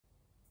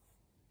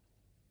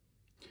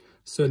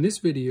So in this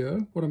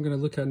video, what I'm going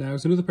to look at now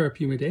is another pair of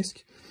Puma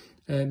disc.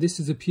 This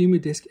is a Puma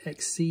Disc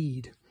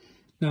Exceed.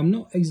 Now I'm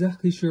not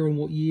exactly sure on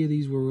what year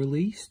these were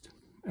released.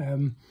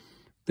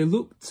 They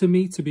look to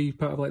me to be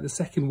part of like the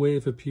second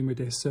wave of Puma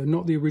discs, so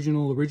not the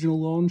original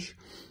launch.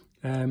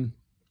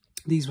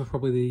 These were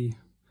probably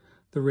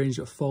the range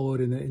that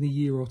followed in a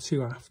year or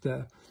two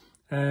after.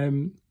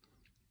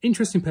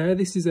 Interesting pair.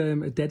 This is a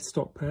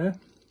Deadstock pair.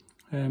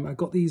 I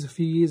got these a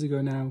few years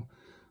ago now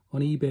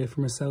on eBay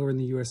from a seller in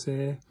the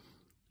USA.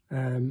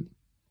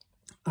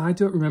 I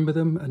don't remember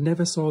them. I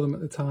never saw them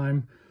at the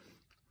time.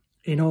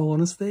 In all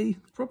honesty,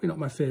 probably not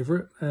my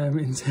favourite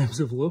in terms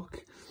of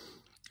look.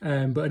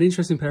 But an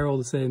interesting pair all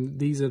the same.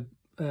 These are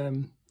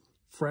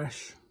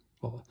fresh,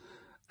 or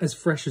as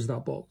fresh as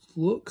that box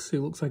looks. It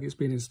looks like it's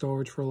been in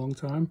storage for a long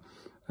time.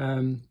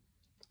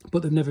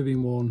 But they've never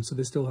been worn, so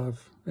they still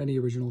have any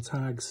original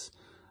tags,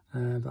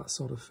 that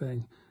sort of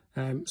thing.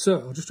 So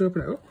I'll just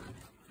open it up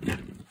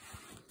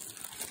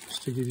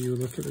just to give you a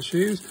look at the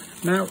shoes.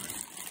 Now,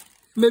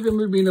 maybe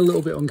I'm being a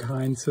little bit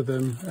unkind to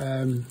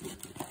them.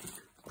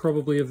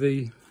 Probably of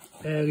the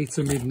early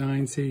to mid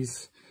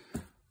 90s.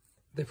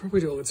 They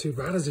probably don't look too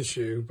bad as a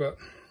shoe, but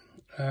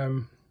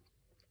and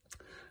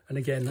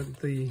again,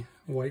 the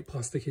white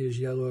plastic here is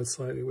yellowed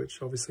slightly,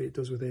 which obviously it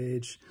does with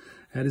age.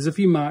 There's a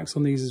few marks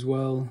on these as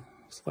well,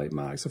 slight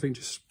marks, I think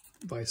just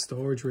by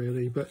storage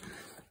really, but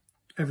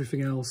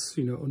everything else,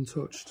 you know,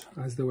 untouched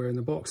as they were in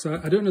the box.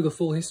 So I don't know the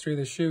full history of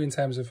the shoe in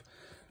terms of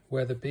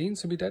where they've been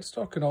to be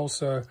Deadstock, and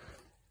also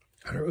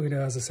I don't really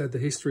know, as I said, the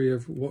history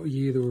of what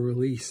year they were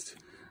released.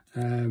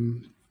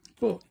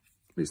 But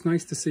it's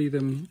nice to see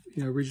them,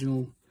 you know,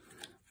 original,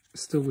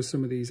 still with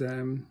some of these like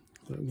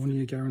 1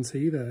 year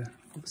guarantee there.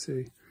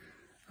 Obviously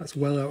that's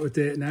well out of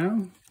date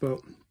now, but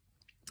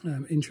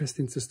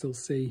interesting to still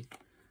see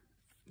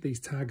these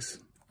tags.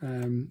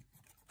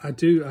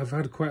 I've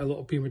had quite a lot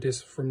of Puma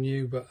discs from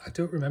new, but I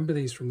don't remember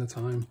these from the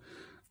time.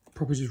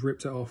 Probably just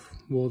ripped it off,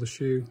 wore the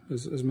shoe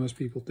as most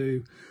people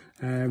do.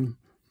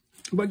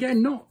 But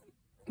again,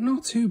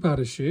 not too bad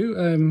a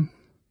shoe.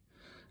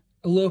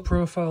 A low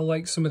profile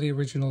like some of the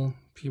original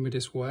Puma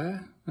disc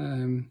wear.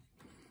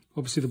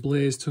 Obviously the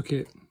Blaze took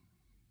it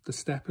the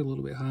step a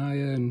little bit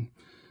higher and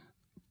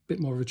a bit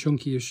more of a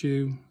chunkier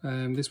shoe.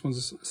 This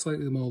one's a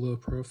slightly more low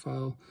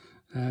profile.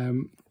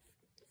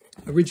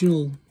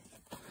 Original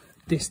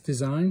disc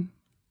design,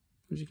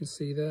 as you can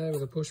see there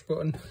with a push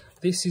button.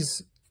 This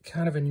is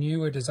kind of a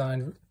newer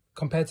design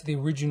compared to the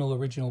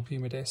original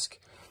Puma disc,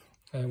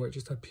 where it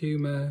just had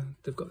Puma.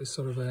 They've got this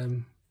sort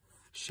of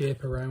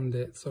shape around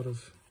it, sort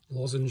of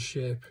lozenge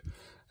shape,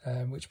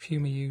 which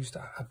Puma used,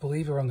 I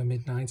believe, around the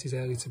mid-90s,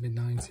 early to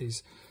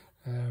mid-90s.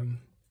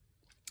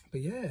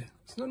 But yeah,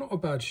 it's not a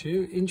bad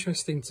shoe.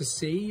 Interesting to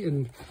see,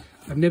 and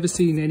I've never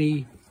seen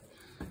any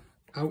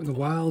out in the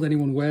wild,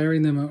 anyone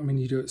wearing them. I mean,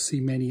 you don't see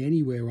many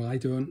anywhere, or I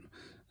don't.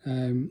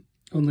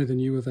 Only the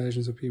newer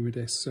versions of Puma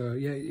discs. So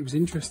yeah, it was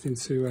interesting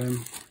to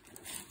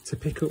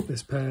pick up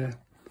this pair.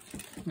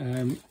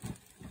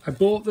 I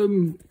bought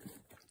them.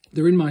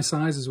 They're in my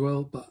size as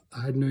well, but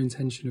I had no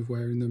intention of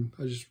wearing them.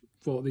 I just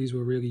thought these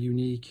were really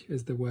unique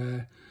as they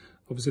were.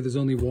 Obviously, there's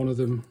only one of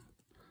them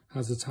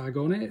has a tag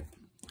on it.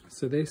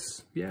 So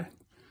this, yeah,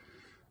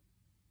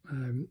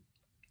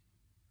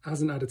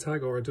 hasn't had a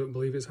tag, or I don't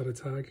believe it's had a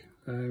tag.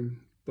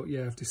 But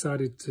yeah, I've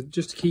decided to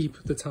just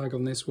keep the tag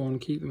on this one,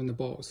 keep them in the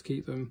box,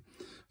 keep them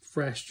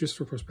fresh, just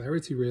for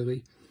prosperity,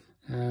 really.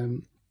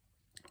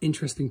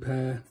 Interesting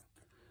pair,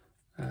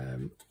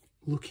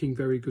 looking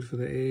very good for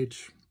the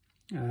age.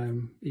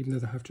 Even though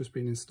they have just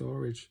been in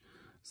storage.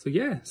 So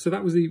yeah, so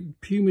that was the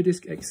Puma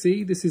Disc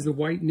Exceed. This is the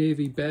white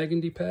navy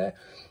burgundy pair.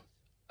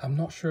 I'm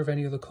not sure of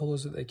any other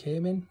colours that they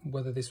came in,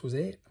 whether this was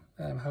it,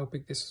 how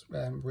big this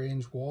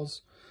range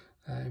was.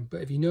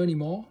 But if you know any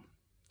more,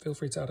 feel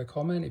free to add a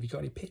comment. If you've got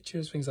any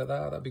pictures, things like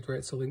that, that'd be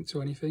great to link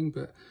to anything.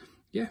 But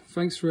yeah,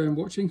 thanks for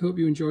watching. Hope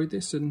you enjoyed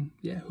this, and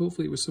yeah,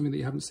 hopefully it was something that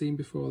you haven't seen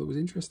before that was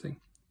interesting.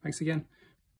 Thanks again.